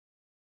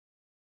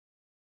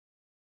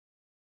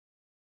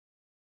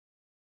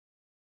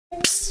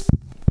Psst.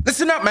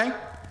 Listen up, man.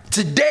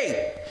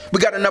 Today, we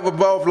got another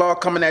ball vlog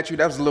coming at you.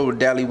 That was a little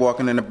Dally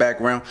walking in the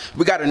background.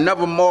 We got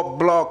another more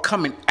vlog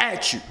coming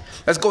at you.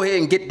 Let's go ahead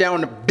and get down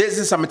to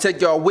business. I'm gonna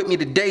take y'all with me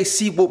today,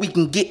 see what we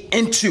can get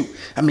into.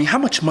 I mean, how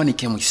much money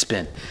can we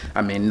spend?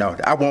 I mean, no,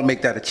 I won't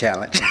make that a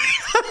challenge.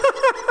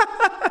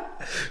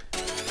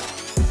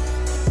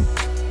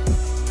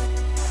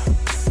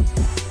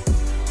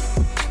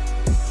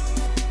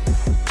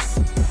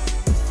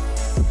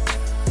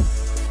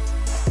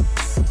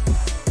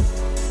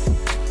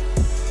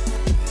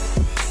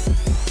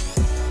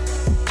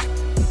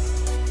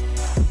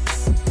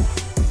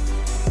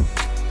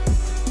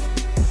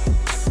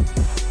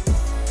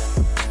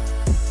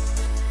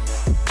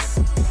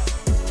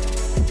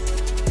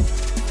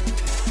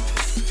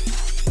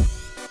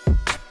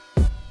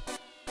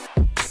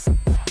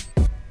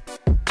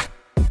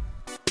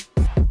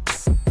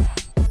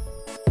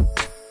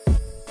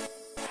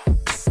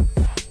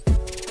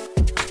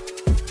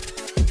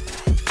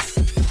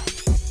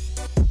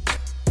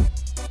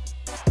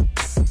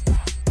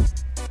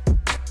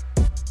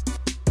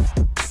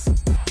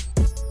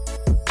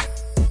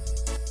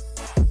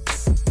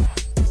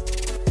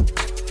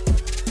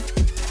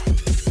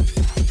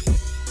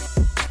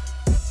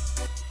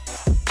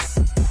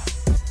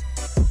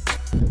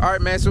 All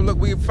right, man, so look,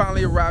 we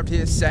finally arrived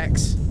here at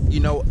Saks,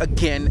 you know,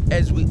 again,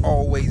 as we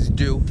always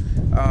do.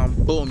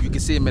 Boom, you can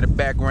see him in the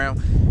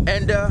background.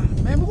 And,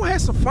 man, we're gonna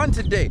have some fun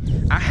today.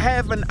 I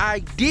have an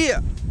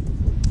idea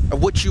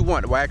of what you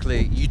want. Well,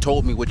 actually, you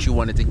told me what you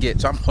wanted to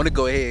get, so I'm gonna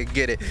go ahead and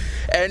get it.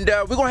 And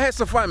we're gonna have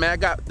some fun, man. I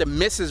got the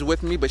missus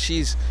with me, but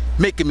she's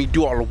making me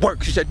do all the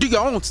work. She said, do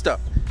your own stuff.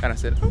 And I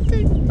said,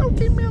 okay,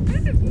 ma'am.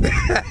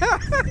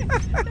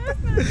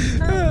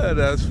 Oh,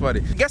 that's funny.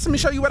 I guess let me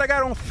show you what I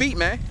got on feet,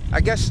 man.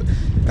 I guess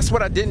that's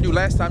what I didn't do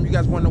last time. You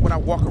guys want to know what I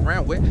walk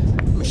around with?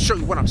 Let me show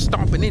you what I'm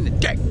stomping in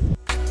today.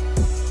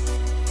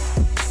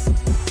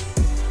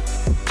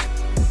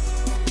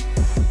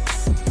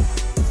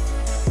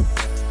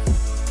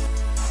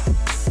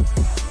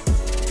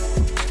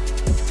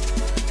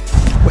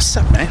 What's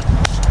up, man?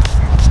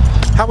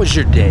 How was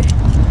your day?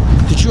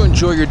 Did you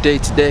enjoy your day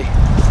today?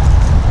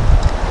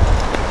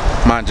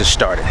 Mine just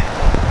started.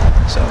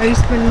 So. Are you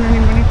spending any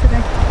money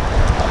today?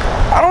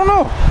 I don't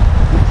know.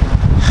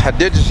 I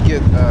did just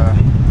get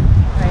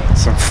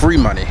some free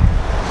money.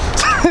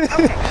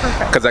 Okay,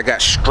 perfect. Because I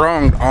got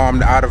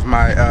strong-armed out of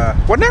my,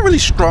 well, not really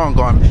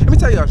strong-armed. Let me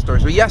tell you a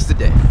story. So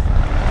yesterday,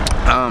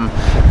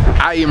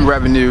 I Am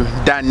Revenue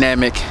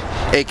Dynamic,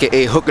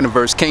 aka Hook in the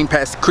Verse, came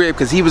past the crib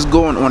because he was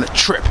going on a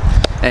trip.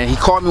 And he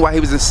called me while he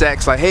was in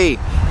Saks, like, hey,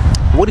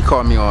 what did he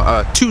call me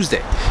on?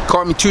 Tuesday.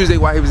 Called me Tuesday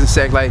while he was in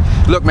Saks, like,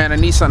 look, man, I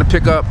need something to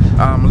pick up.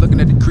 I'm looking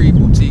at the Creed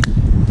boutique.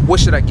 What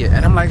should I get?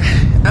 And I'm like,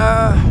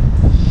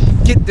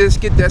 get this,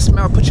 get that,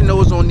 smell, put your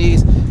nose on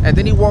these. And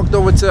then he walked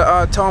over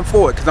to Tom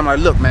Ford, because I'm like,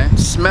 look, man,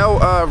 smell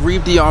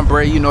Rive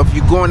d'Ombre. You know, if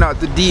you're going out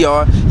to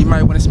DR, you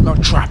might want to smell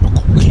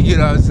tropical. You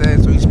know what I'm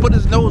saying? So he put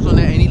his nose on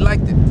that and he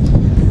liked it.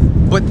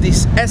 But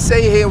this SA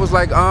here was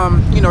like,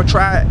 you know,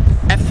 try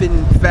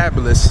effing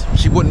fabulous.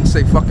 She wouldn't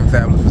say fucking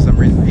fabulous for some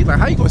reason. He's like,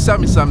 how you gonna sell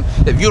me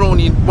something if you don't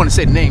even want to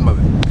say the name of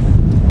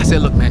it? I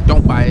said, look, man,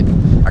 don't buy it.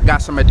 I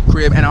got some at the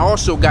crib, and I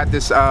also got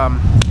this, you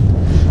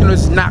know,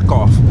 this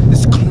knockoff,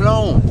 this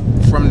Cologne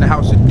from the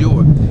House of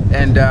Dior,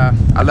 and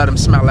I let him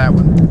smell that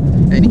one.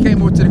 And he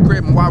came over to the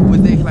crib, and while we were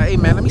there, he's like, hey,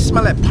 man, let me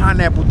smell that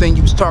pineapple thing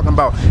you was talking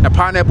about. And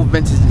Pineapple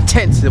Ventures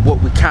Intense is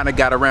what we kind of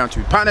got around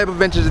to. Pineapple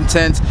Ventures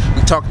Intense.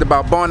 We talked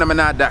about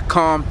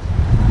BarnumandI.com.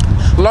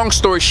 Long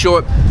story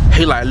short,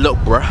 he like, look,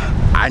 bruh,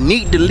 I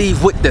need to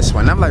leave with this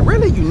one. I'm like,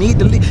 really? You need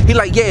to leave? He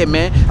like, yeah,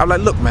 man. I'm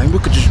like, look, man, we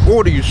could just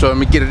order you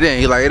something and get it in.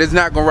 He like, it is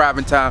not gonna arrive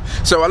in time.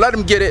 So I let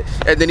him get it,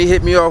 and then he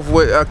hit me off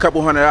with a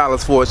couple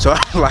 $100 for it. So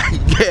I'm like,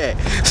 yeah.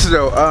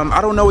 So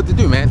I don't know what to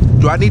do, man.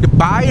 Do I need to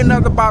buy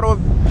another bottle of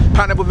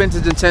Pineapple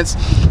Vintage Intense,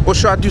 or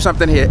should I do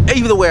something here?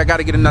 Either way, I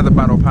gotta get another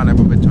bottle of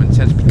Pineapple Vintage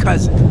Intense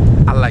because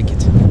I like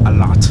it a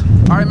lot.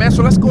 All right, man,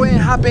 so let's go ahead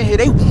and hop in here.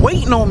 They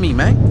waiting on me,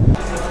 man.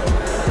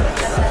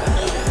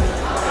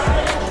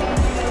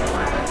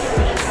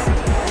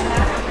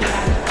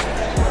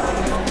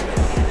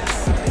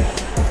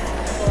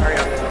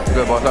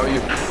 Good, boss. How are you?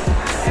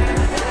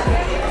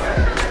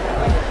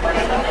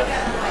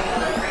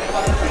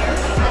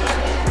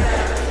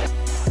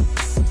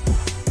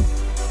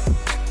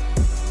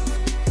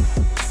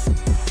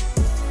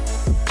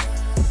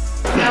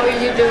 How are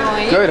you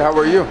doing? Good. How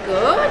are you?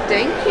 Good,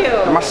 thank you.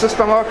 Did my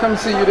sister-in-law come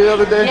see you the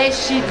other day?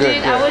 Yes, she Good,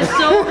 did. good. I was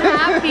so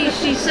happy.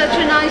 She's such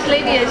a nice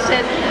lady. I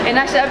said,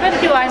 I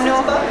bet you I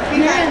know.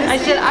 I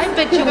said, I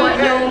bet you I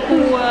know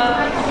who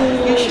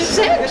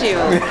sent you.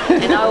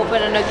 And I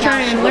opened an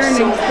account. She was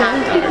so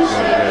happy.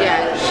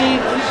 Yeah,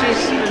 she's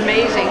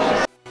amazing.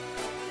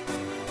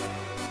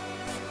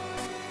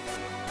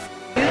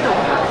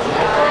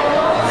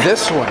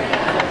 This one.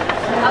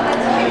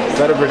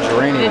 Vetiver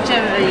Geranium.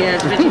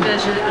 Yes, Vetiver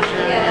is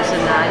a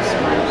nice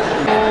one.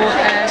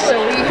 So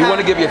we you want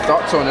to give your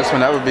thoughts on this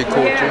one, that would be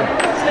cool too.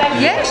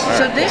 Yes,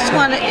 so this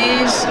one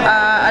is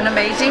an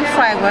amazing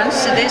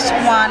fragrance. This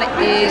one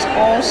is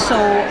also,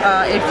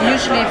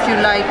 usually if you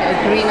like a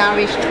green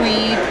Irish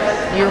tweed,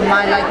 you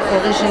might like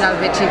original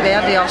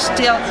Vetiver. They are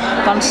still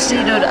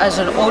considered as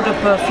an eau de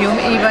perfume,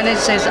 even it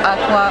says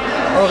Aqua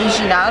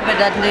Original, but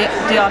that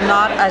they are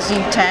not as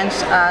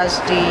intense as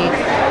the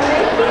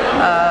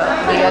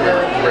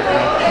other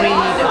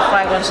three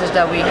fragrances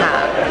that we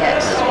have.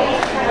 Yes.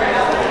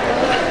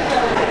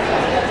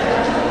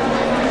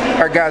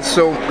 Alright guys,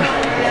 so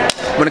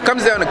when it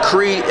comes down to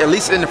Creed, at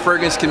least in the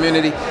fragrance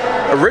community,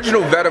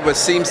 original Vetiver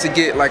seems to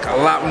get like a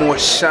lot more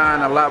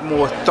shine, a lot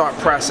more thought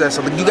process.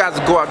 So you guys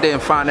go out there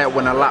and find that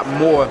one a lot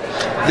more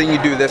than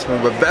you do this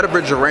one. But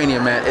Vetiver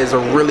Geranium, man, is a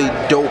really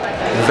dope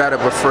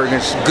Vetiver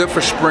fragrance. Good for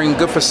spring,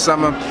 good for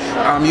summer.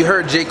 You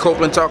heard Jay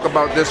Copeland talk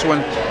about this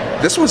one.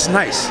 This one's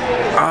nice.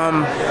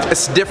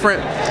 It's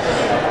different.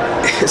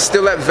 It's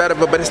still that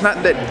Vetiver, but it's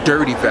not that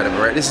dirty Vetiver,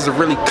 right? This is a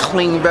really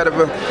clean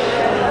Vetiver.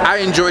 I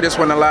enjoy this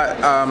one a lot.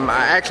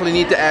 I actually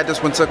need to add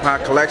this one to my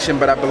collection,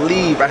 but I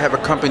believe I have a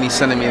company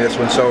sending me this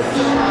one, so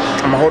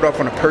I'm gonna hold off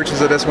on the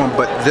purchase of this one.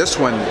 But this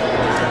one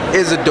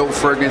is a dope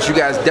fragrance. You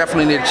guys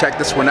definitely need to check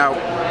this one out.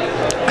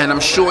 And I'm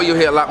sure you'll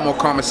hear a lot more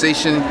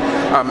conversation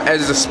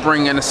as the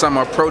spring and the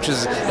summer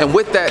approaches. And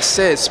with that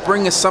said,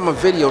 spring and summer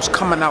videos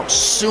coming out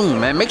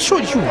soon, man. Make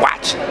sure you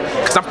watch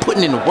it, because I'm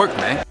putting in the work,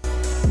 man.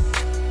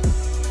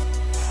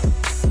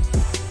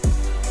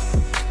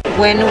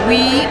 When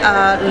we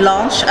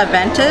launch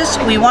Aventus,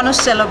 we want to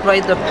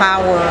celebrate the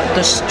power,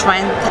 the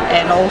strength,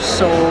 and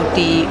also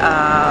the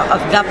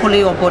of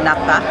Napoleon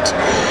Bonaparte.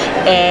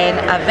 And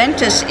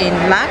Aventus in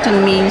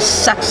Latin means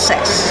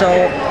success. So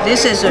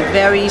this is a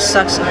very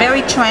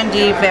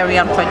trendy, very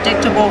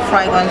unpredictable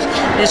fragrance.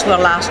 This will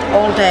last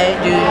all day.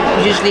 You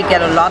usually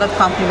get a lot of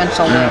compliments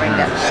on wearing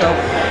them. So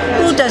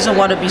who doesn't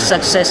want to be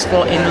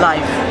successful in life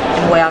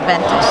and wear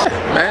Aventus?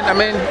 Man, I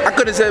mean, I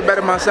could have said it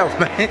better myself,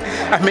 man.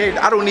 I mean,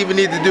 I don't even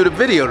need to do the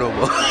video no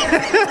more.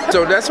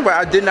 So that's why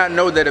I did not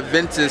know that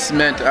Aventus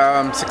meant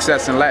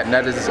success in Latin.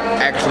 That is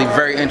actually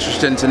very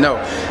interesting to know.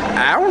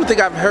 I don't think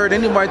I've heard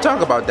anybody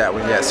talk about that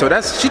one yet. So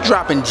she's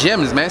dropping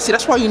gems, man. See,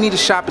 that's why you need to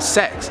shop at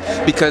Saks,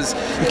 because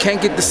you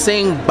can't get the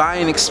same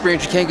buying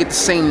experience, you can't get the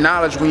same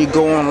knowledge when you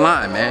go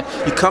online, man.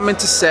 You come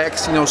into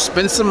Saks, you know,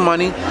 spend some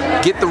money,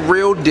 get the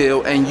real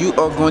deal, and you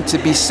are going to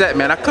be set,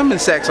 man. I come in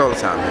Saks all the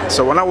time, man.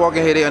 So when I walk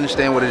in here, they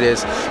understand what it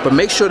is. But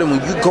make sure that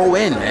when you go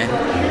in, man,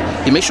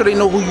 you make sure they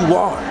know who you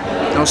are.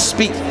 You know,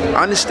 speak,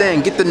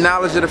 understand, get the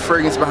knowledge of the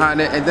fragrance behind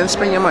it, and then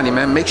spend your money,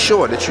 man. Make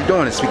sure that you're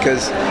doing this,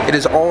 because it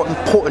is all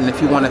important if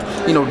you want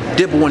to, you know,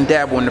 dibble and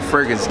dabble in the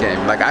fragrance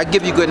game. Like, I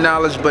give you good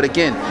knowledge, but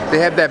again, they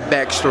have that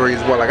backstory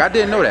as well. Like, I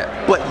didn't know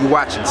that, but you're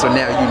watching, so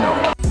now you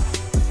know.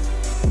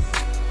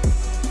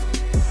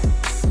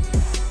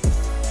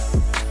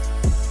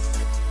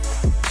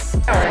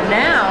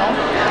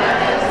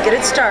 Get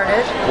it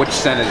started. Which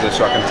scent is this,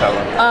 so I can tell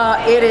them?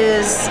 It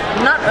is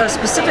not a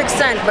specific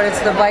scent, but it's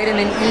the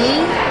vitamin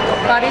E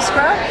body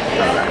scrub.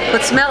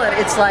 But smell it,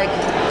 it's like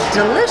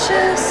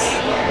delicious.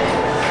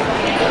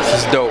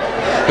 This is dope.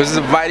 This is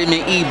a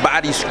vitamin E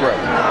body scrub.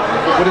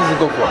 What does it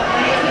go for?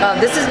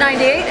 This is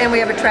 98, and we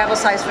have a travel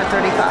size for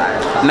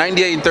 35.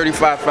 98 and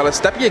 35, fellas.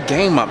 Step your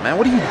game up, man.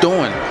 What are you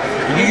doing?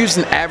 Are you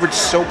using average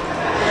soap?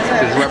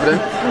 Just rub it in?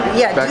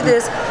 Yeah, do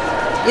this.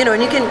 You know,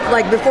 and you can,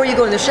 like, before you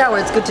go in the shower,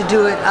 it's good to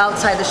do it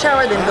outside the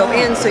shower, then go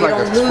in so you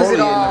don't lose it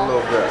all. A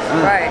little bit.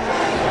 Right.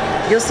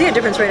 You'll see a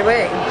difference right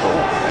away.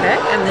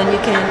 Okay, and then you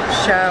can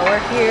shower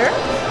here.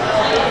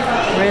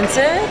 Rinse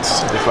it.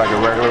 Just like a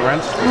regular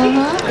rinse?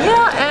 Mm-hmm.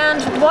 Yeah,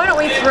 and why don't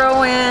we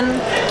throw in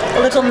a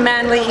little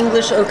manly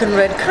English oak and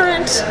red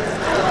currant.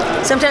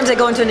 Sometimes I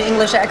go into an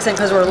English accent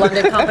because we're a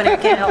London company, I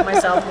can't help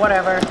myself,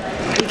 whatever.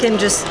 You can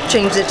just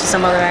change it to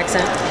some other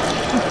accent.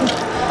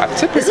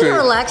 Isn't it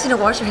relaxing to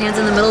wash your hands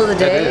in the middle of the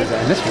day? It is,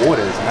 and this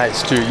water is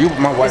nice too.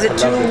 My wife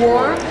loves this water. Is it too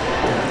warm?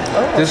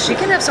 Oh, she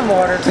can have some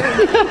water too.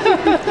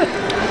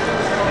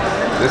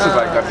 This is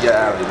like up your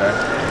alley,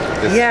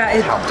 man. Yeah,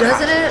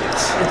 doesn't it?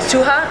 It's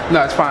too hot?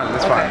 No, it's fine.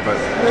 It's fine. But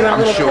do you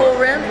want a little cool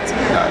rinse?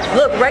 No, it's fine.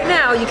 Look, right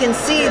now you can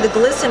see the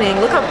glistening.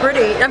 Look how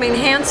pretty. I mean,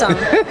 handsome.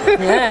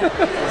 Yeah,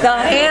 the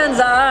hands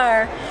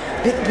are.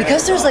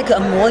 Because there's like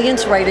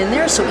emollients right in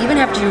there, so even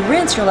after you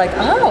rinse, you're like,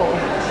 oh.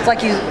 It's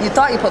like you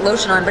thought you put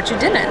lotion on, but you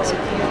didn't.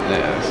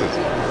 Yeah, this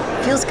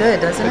is... Feels good,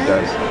 doesn't it? It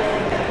does.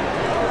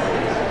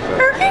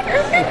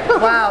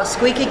 Wow,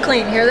 squeaky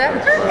clean. Hear that?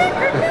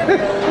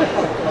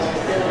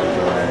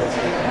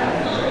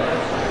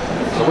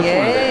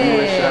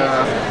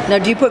 Yeah. Now,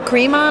 do you put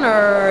cream on,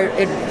 or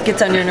it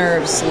gets on your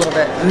nerves a little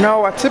bit?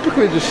 No, I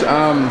typically just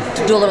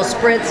do a little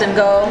spritz and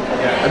go.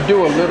 I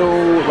do a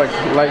little like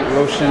light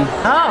lotion.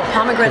 Oh,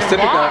 pomegranate.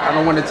 Typically, I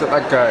don't want it to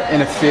like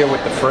interfere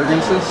with the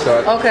fragrances,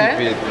 so I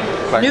keep it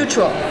like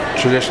neutral,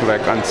 traditional,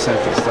 like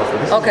unscented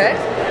stuff. Okay.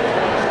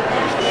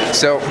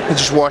 So I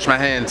just wash my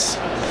hands.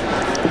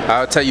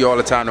 I'll tell you all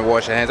the time to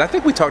wash your hands. I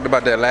think we talked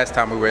about that last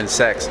time we were in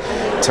sex,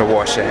 to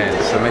wash your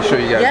hands. So make sure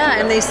you guys. Yeah,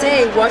 and they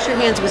say wash your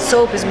hands with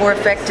soap is more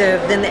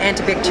effective than the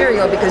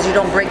antibacterial because you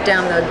don't break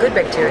down the good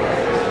bacteria.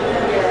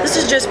 This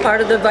is just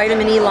part of the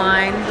vitamin E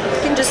line.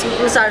 You can just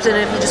massage it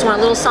if you just want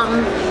a little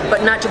something,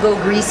 but not to go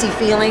greasy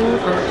feeling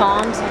on the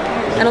palms.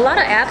 And a lot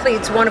of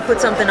athletes want to put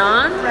something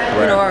on,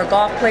 you know, or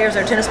golf players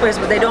or tennis players,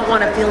 but they don't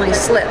want to feel any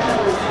slip.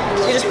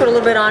 So you just put a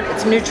little bit on,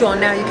 it's neutral,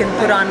 and now you can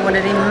put on one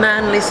of the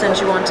manly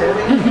scents you want to.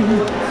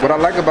 What I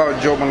like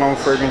about Joe Malone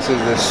fragrances,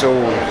 they're so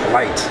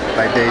light.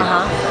 Like they're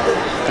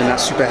not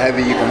super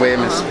heavy. You can wear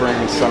them in spring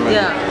and summer.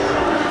 Yeah.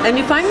 And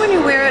you find when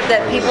you wear it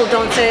that people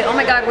don't say, oh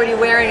my God, what are you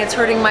wearing? It's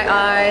hurting my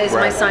eyes,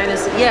 my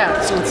sinus.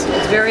 Yeah, so it's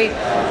very,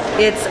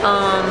 it's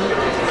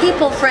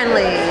people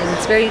friendly, and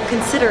it's very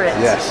considerate.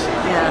 Yes.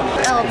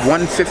 Yeah.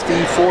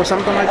 154,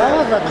 something like that?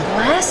 Oh, the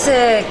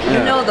classic. Yeah.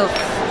 You know the,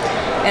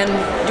 and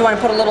do you want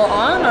to put a little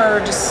on or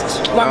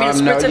just want me to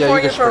spritz it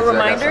for you for a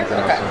reminder?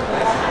 Okay.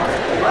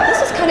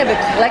 This is kind of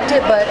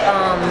eclectic, but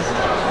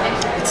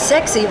it's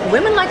sexy.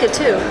 Women like it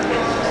too.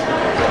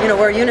 You know,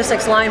 we're a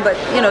unisex line, but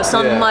you know,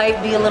 some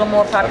might be a little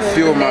more popular. A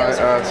few of my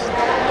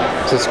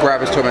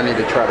subscribers told me I need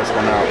to try this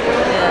one out.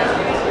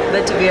 Yeah,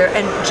 Vetiver.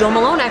 And Joe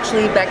Malone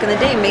actually, back in the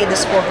day, made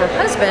this for her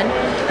husband,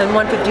 and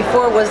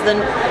 154 was the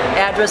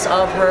address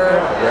of her.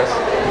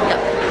 Yeah,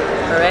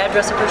 her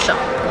address of her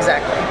shop.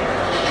 Exactly.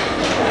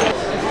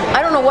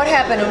 I don't know what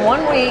happened. In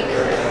 1 week,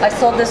 I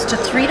sold this to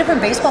 3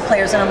 different baseball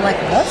players, and I'm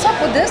like, what's up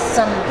with this?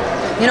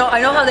 You know,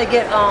 I know how they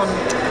get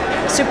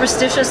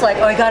superstitious, like,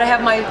 oh, I gotta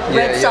have my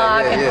red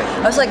sock. And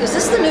I was like, is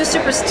this the new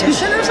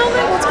superstition or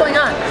something? What's going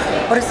on?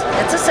 But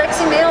it's a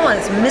sexy male one.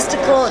 It's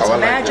mystical, it's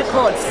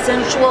magical, it's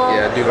sensual.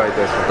 Yeah, I do like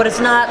this one. But it's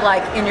not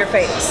like in your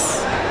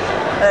face.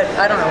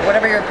 I don't know,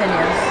 whatever your opinion.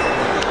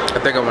 I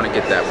think I want to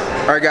get that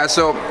one. All right, guys,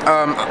 so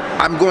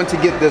I'm going to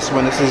get this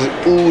one. This is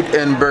Oud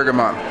and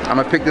Bergamot. I'm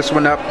gonna pick this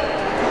one up.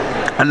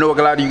 I know a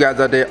lot of you guys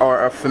out there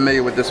are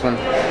familiar with this one,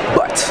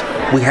 but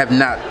we have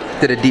not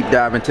did a deep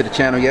dive into the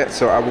channel yet,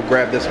 so I will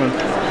grab this one.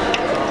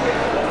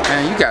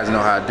 And you guys know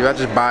how I do. I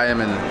just buy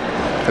them and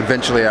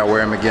eventually I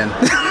wear them again.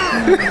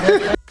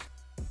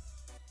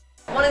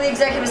 One of the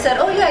executives said,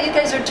 oh yeah, you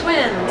guys are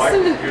twins.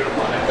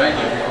 Beautiful. Thank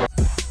you.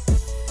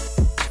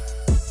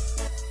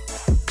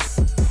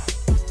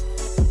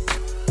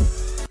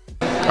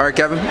 All right,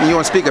 Kevin, you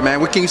on speaker, man.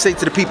 What can you say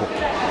to the people?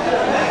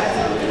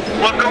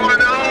 What's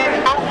going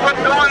on, folks? What's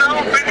going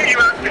on? Baby, you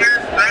out here,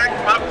 Zach,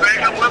 my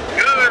bag, what's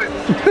good?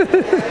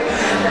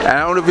 I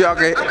don't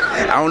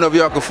know if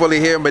y'all can fully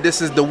hear him, but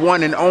this is the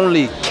one and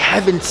only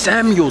Kevin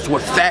Samuels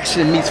with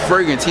Fashion Meets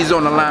Fragrance. He's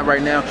on the line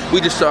right now.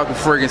 We just talking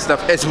fragrance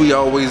stuff as we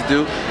always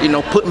do. You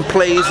know, putting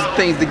plays and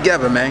things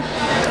together, man.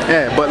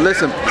 Yeah, but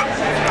listen,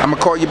 I'm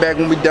gonna call you back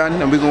when we're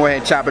done, and we're gonna go ahead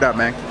and chop it up,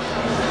 man.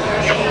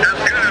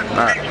 That's good. All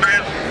right. Thanks,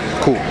 man.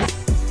 Cool.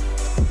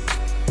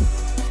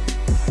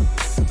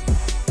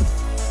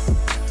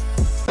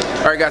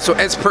 All right, guys. So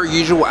as per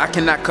usual, I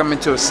cannot come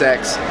into a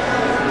Saks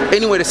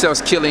anywhere that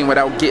sells Kilian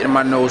without getting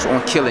my nose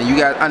on Kilian. You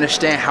guys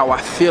understand how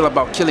I feel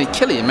about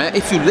Kilian, man.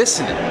 If you're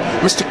listening,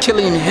 Mr.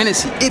 Kilian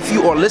Hennessy, if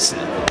you are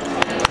listening,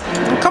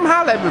 come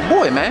holler at me,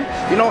 boy,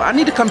 man. You know, I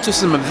need to come to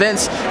some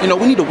events. You know,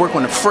 we need to work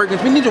on the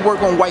fragrance. We need to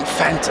work on White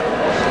Phantom.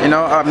 You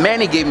know,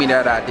 Manny gave me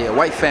that idea,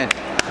 White Phantom.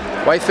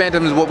 White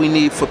Phantom is what we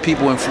need for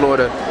people in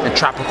Florida in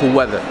tropical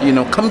weather. You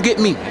know, come get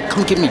me, man.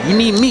 Come get me. You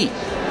need me.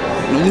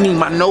 You need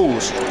my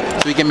nose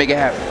so we can make it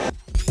happen.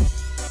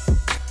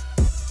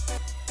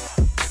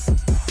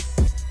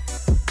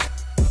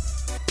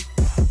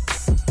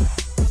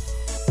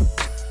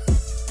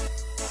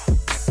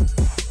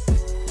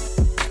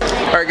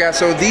 Alright guys,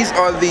 so these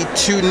are the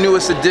 2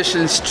 newest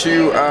additions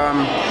to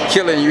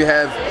Kilian. You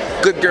have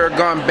Good Girl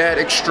Gone Bad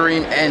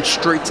Extreme and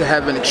Straight to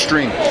Heaven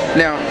Extreme.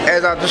 Now,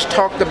 as I just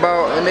talked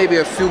about maybe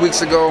a few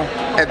weeks ago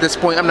at this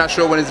point, I'm not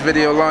sure when this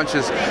video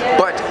launches,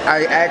 but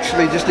I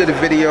actually just did a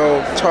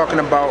video talking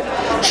about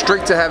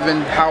Straight to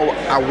Heaven, how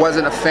I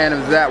wasn't a fan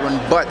of that one,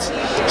 but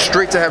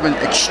Straight to Heaven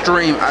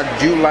Extreme I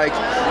do like.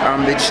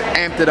 They just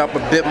amped it up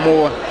a bit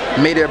more,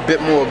 made it a bit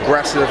more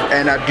aggressive,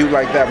 and I do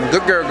like that one.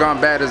 Good Girl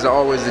Gone Bad is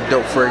always a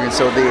dope fragrance,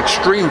 so the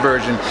extreme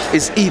version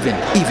is even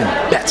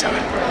better.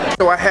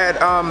 So I had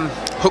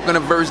Hook on a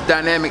Verse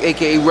Dynamic,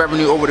 aka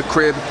Revenue, over the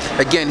crib.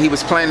 Again, he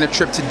was planning a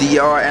trip to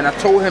DR, and I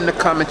told him to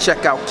come and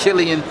check out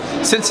Kilian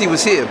since he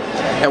was here.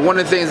 And one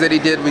of the things that he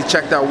did, we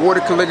checked out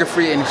Water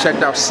Calligraphy and he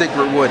checked out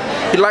Sacred Wood.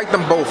 He liked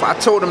them both. I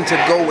told him to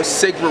go with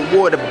Sacred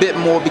Wood a bit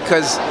more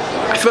because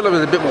I feel it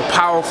was a bit more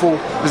powerful,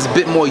 it was a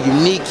bit more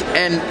unique,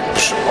 and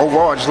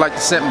overall I just like the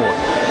scent more.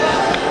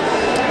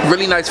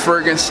 Really nice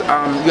fragrance. You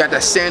got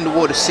that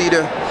sandalwood, the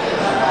cedar.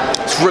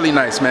 It's really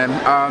nice, man.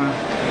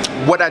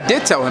 What I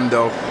did tell him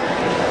though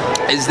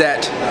is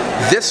that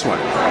this one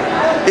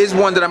is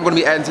one that I'm going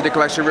to be adding to the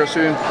collection real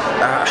soon.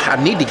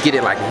 I need to get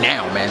it like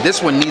now, man.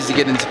 This one needs to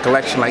get into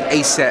collection like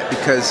ASAP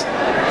because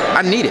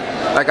I need it.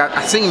 Like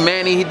I seen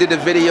Manny, he did a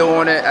video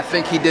on it. I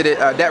think he did it,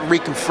 that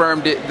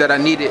reconfirmed it that I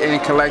need it in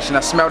collection. I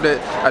smelled it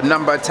a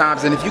number of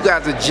times, and if you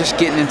guys are just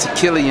getting into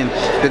Kilian,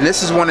 then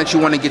this is one that you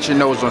want to get your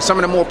nose on. Some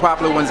of the more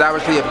popular ones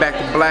obviously are Back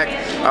to Black,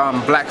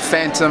 Black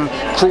Phantom,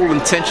 Cruel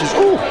Intentions,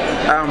 ooh.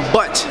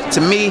 But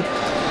to me,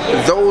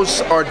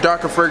 those are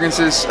darker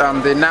fragrances.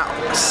 They're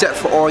not set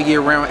for all year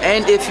round,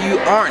 and if you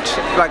aren't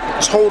like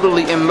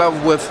totally in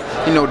love with,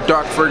 you know,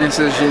 dark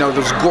fragrances, you know,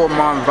 those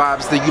gourmand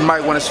vibes, then you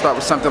might want to start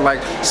with something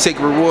like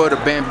Sacred Wood or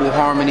Bamboo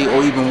Harmony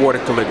or even Water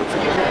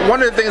Calligraphy.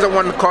 One of the things I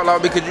wanted to call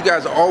out, because you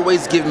guys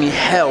always give me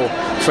hell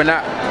for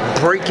not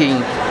breaking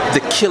the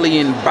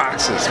Kilian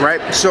boxes,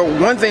 right? So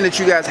one thing that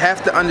you guys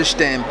have to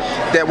understand,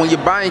 that when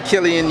you're buying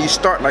Kilian, you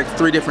start like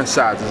 3 different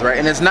sizes, right?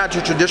 And it's not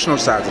your traditional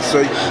sizes.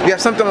 So you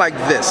have something like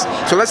this.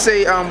 So let's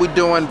say we're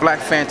doing Black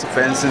Phantom, for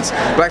instance.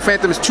 Black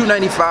Phantom is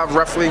 $295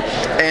 roughly,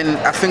 and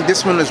I think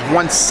this one is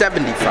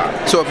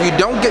 $175. So if you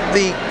don't get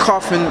the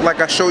coffin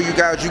like I show you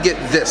guys, you get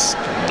this,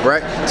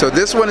 right? So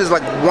this one is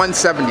like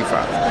 $175,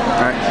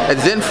 right? And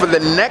then for the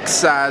next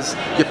size,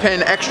 you're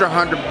paying an extra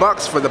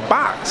 $100 for the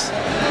box.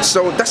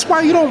 So that's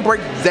why you don't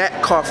break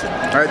that coffin,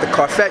 right? The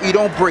coffette, you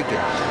don't break it.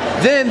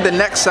 Then the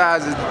next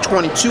size is the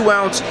 22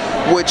 ounce,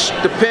 which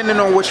depending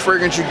on which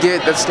fragrance you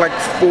get, that's like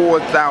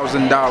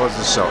 $4,000 or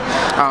so.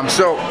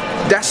 So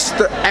that's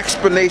the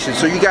explanation.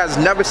 So you guys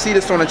never see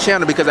this on the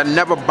channel because I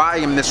never buy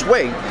them this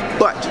way.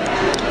 But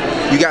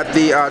you got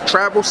the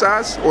travel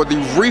size, or the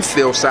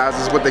refill size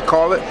is what they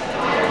call it.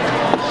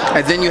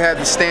 And then you have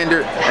the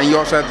standard, and you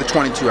also have the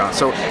 22 ounce.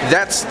 So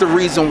that's the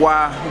reason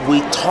why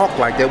we talk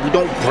like that. We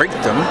don't break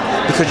them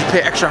because you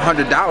pay extra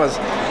 $100.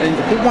 And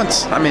who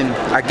wants, I mean,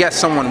 I guess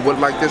someone would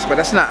like this, but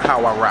that's not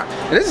how I rock.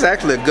 And this is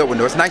actually a good one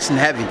though. It's nice and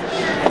heavy.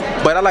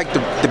 But I like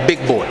the big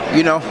boy,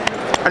 you know?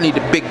 I need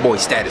the big boy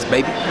status,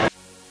 baby.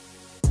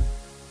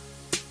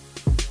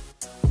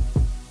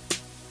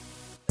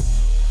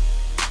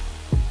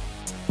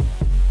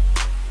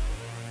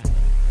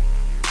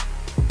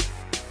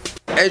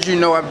 As you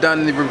know, I've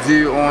done the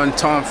review on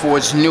Tom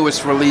Ford's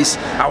newest release.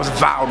 I was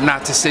vowed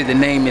not to say the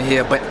name in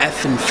here, but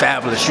effing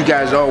fabulous. You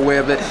guys are aware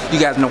of it. You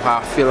guys know how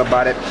I feel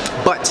about it.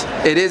 But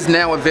it is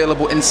now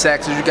available in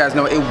Saks. As you guys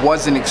know, it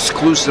wasn't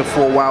exclusive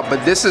for a while,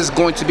 but this is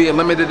going to be a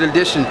limited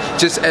edition,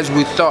 just as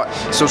we thought.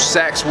 So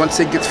Saks, once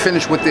it gets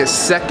finished with their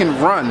second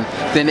run,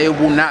 then it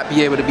will not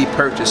be able to be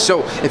purchased.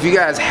 So if you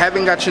guys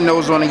haven't got your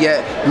nose on it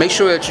yet, make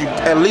sure that you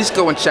at least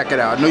go and check it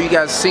out. I know you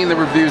guys seen the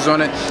reviews on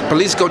it, but at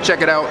least go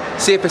check it out.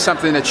 See if it's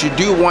something that you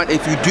do want.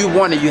 If you do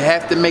want it, you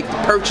have to make the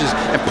purchase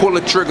and pull the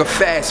trigger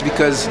fast,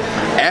 because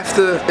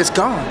after it's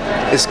gone,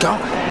 it's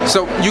gone.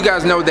 So you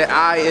guys know that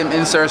I am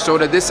in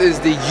Sarasota. This is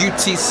the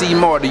UTC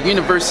Mall, the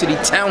University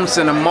Town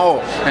Center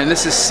Mall, and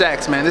this is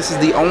Saks, man. This is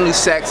the only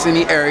Saks in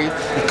the area.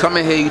 You come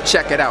in here, you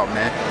check it out,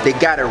 man. They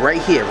got it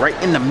right here,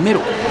 right in the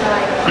middle.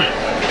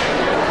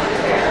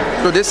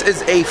 So this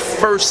is a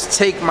first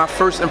take, my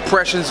first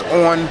impressions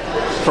on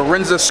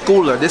Forenza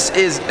Schooler. This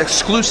is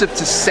exclusive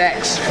to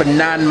Saks for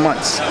 9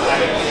 months.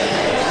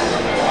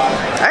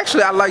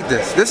 Actually, I like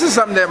this. This is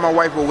something that my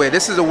wife will wear.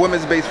 This is a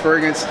women's based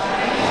fragrance.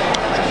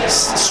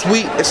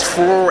 Sweet, it's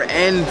floral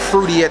and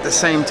fruity at the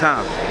same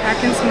time. I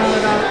can smell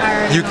it all. I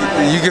already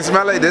know you can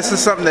smell it. This is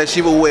something that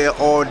she will wear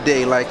all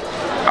day. Like,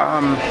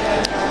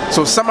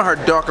 so some of her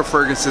darker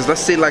fragrances,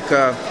 let's say like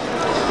a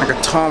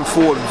Tom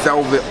Ford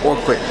Velvet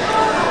Orchid,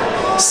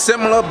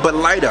 similar but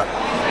lighter.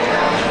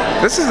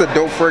 This is a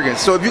dope fragrance.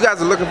 So if you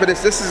guys are looking for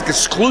this, this is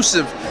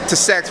exclusive to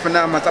Saks for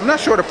 9 months. I'm not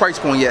sure the price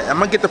point yet. I'm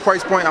gonna get the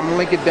price point. I'm gonna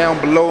link it down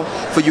below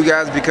for you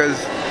guys,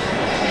 because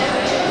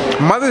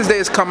Mother's Day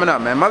is coming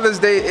up, man. Mother's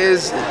Day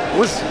is,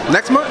 what's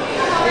next month?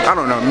 I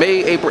don't know,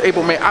 May,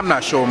 April, May. I'm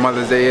not sure what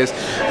Mother's Day is,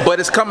 but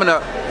it's coming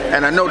up,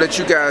 and I know that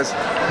you guys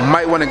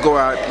might want to go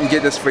out and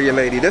get this for your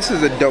lady. This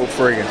is a dope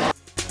fragrance.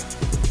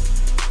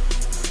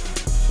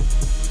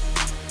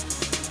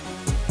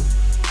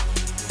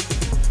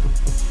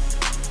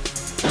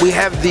 We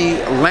have the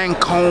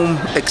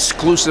Lancôme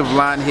exclusive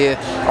line here.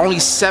 Only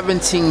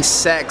 17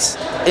 Saks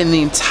in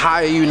the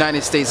entire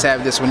United States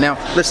have this one. Now,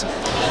 listen,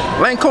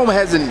 Lancôme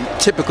hasn't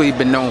typically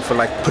been known for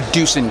like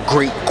producing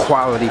great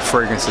quality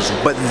fragrances,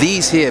 but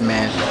these here,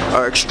 man,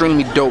 are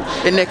extremely dope.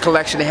 In their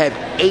collection, they have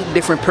 8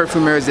 different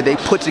perfumeries that they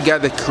put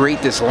together to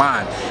create this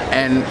line.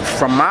 And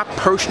from my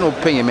personal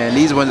opinion, man,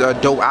 these ones are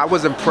dope. I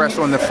was impressed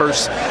on the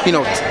first, you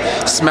know,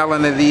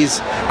 smelling of these.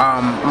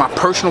 My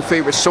personal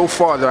favorite so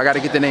far, though, I got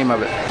to get the name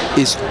of it,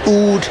 is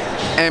Oud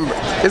Amber.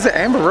 Is it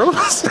Amber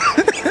Rose?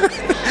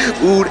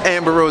 Oud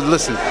Amber Rose.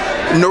 Listen,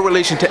 no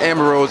relation to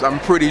Amber Rose, I'm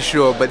pretty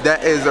sure, but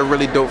that is a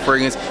really dope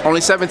fragrance. Only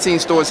 17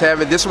 stores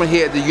have it. This one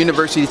here at the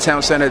University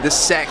Town Center, this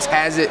Saks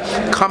has it.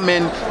 Come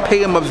in, pay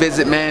them a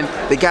visit, man.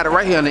 They got it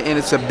right here on the end.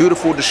 It's a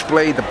beautiful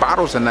display. The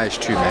bottles are nice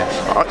too,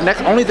 man.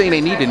 Next, only thing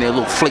they need in there,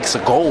 little flakes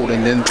of gold,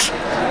 and then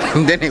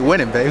then they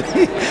winning,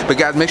 baby. But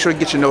guys, make sure to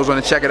get your nose on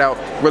it. Check it out.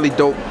 Really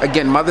dope.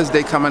 Again, Mother's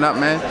Day coming up,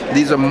 man.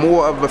 These are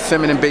more of a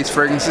feminine-based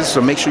fragrances,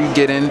 so make sure you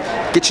get in,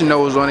 get your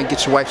nose on it,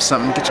 get your wife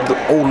something, get your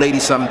old lady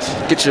something,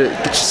 get your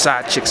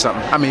side chick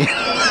something. I mean,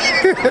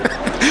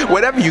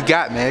 whatever you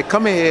got, man.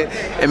 Come in here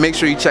and make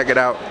sure you check it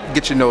out.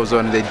 Get your nose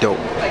on it. They dope.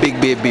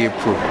 Big Beard Be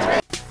approved.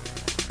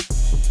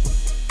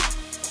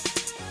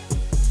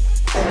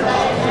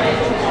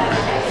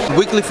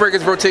 Weekly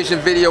fragrance rotation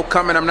video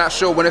coming. I'm not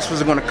sure when this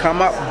was going to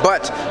come up,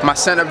 but my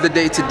scent of the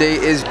day today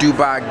is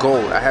Dubai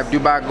Gold. I have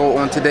Dubai Gold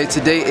on today.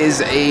 Today is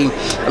a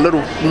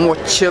little more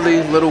chilly,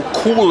 a little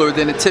cooler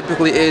than it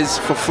typically is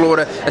for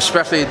Florida,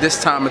 especially at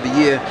this time of the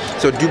year.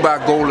 So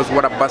Dubai Gold is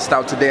what I bust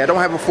out today. I don't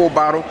have a full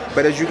bottle,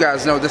 but as you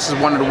guys know, this is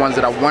one of the ones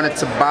that I wanted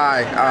to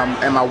buy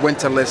in my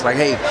winter list. Like,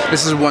 hey,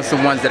 this is one of the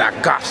ones that I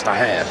got to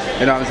have.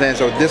 You know what I'm saying?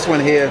 So this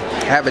one here,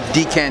 I have a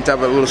decant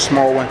of it, a little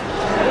small one,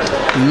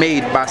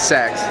 made by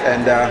Saks,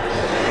 and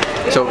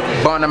so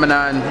bar number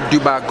 9,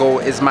 Dubai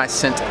Gold, is my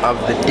scent of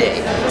the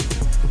day.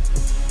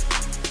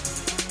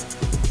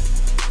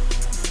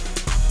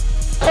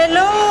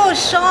 Hello,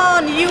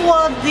 Sean. You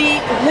are the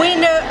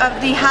winner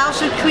of the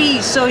House of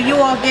Creed, so you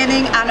are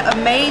getting an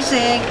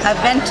amazing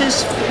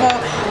Aventus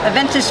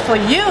for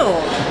you.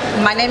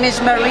 My name is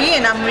Marie,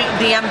 and I'm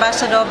the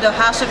ambassador of the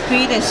House of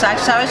Creed in South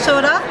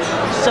Sarasota.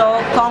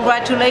 So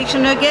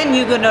congratulations again.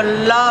 You're gonna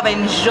love,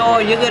 enjoy.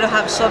 You're gonna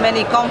have so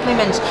many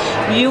compliments.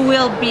 You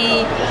will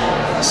be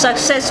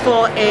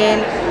successful in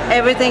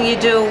everything you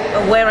do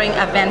wearing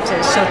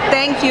Aventus. So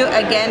thank you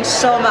again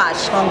so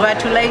much.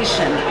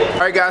 Congratulations.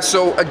 Alright guys,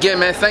 so again,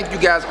 man, thank you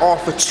guys all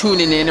for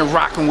tuning in and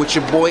rocking with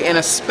your boy, and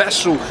a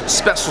special,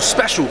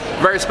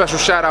 very special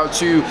shout out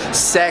to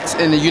Saks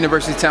in the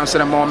University Town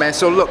Center Mall, man.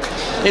 So look,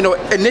 you know,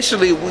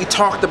 initially we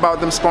talked about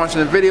them sponsoring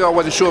the video. I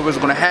wasn't sure if it was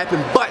going to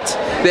happen, but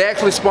they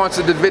actually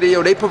sponsored the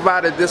video. They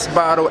provided this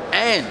bottle,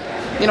 and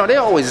you know,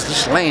 they're always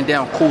just laying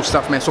down cool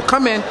stuff, man. So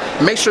come in,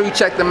 make sure you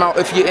check them out.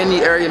 If you're in the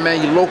area,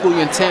 man, you're local,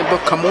 you're in Tampa,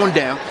 come on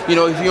down. You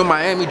know, if you're in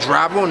Miami,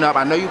 drive on up.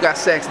 I know you got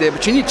Saks there,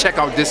 but you need to check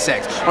out this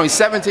Saks. Only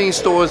 17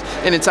 stores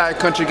in the entire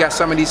country got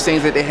some of these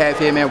things that they have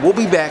here, man. We'll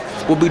be back.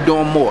 We'll be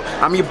doing more.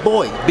 I'm your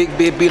boy, Big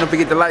Beard B. Don't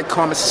forget to like,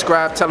 comment,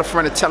 subscribe, tell a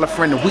friend,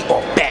 and we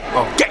are back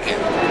again.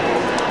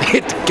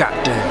 Hit the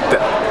goddamn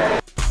bell.